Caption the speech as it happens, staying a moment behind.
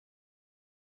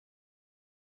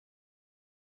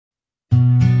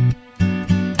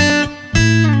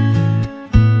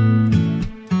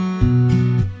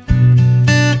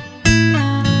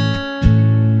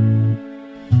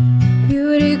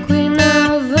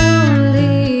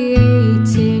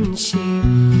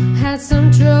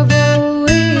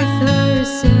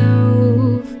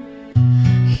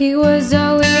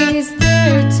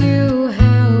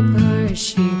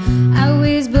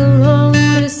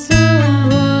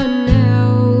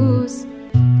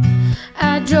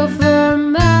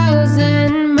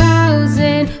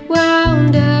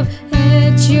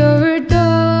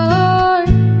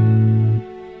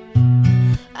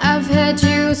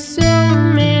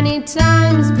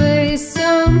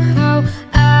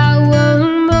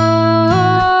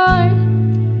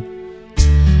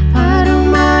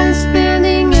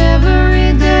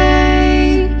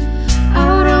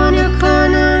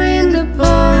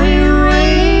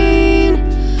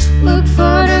look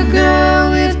for the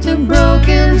girl with the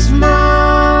broken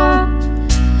smile.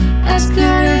 Ask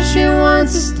her if she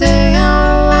wants to stay a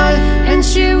while, and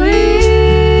she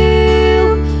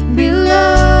will be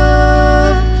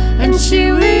loved, and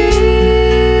she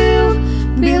will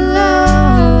be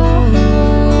loved.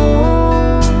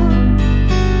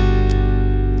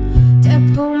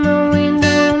 Tap on my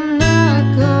window,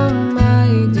 knock on my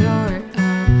door. I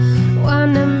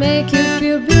wanna make you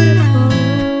feel beautiful.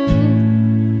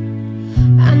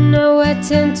 I know I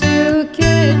tend to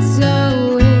get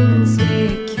so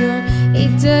insecure.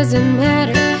 It doesn't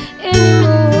matter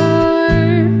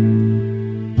anymore.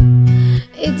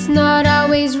 It's not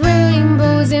always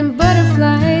rainbows and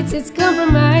butterflies. It's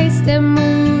compromise that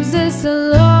moves us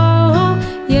along.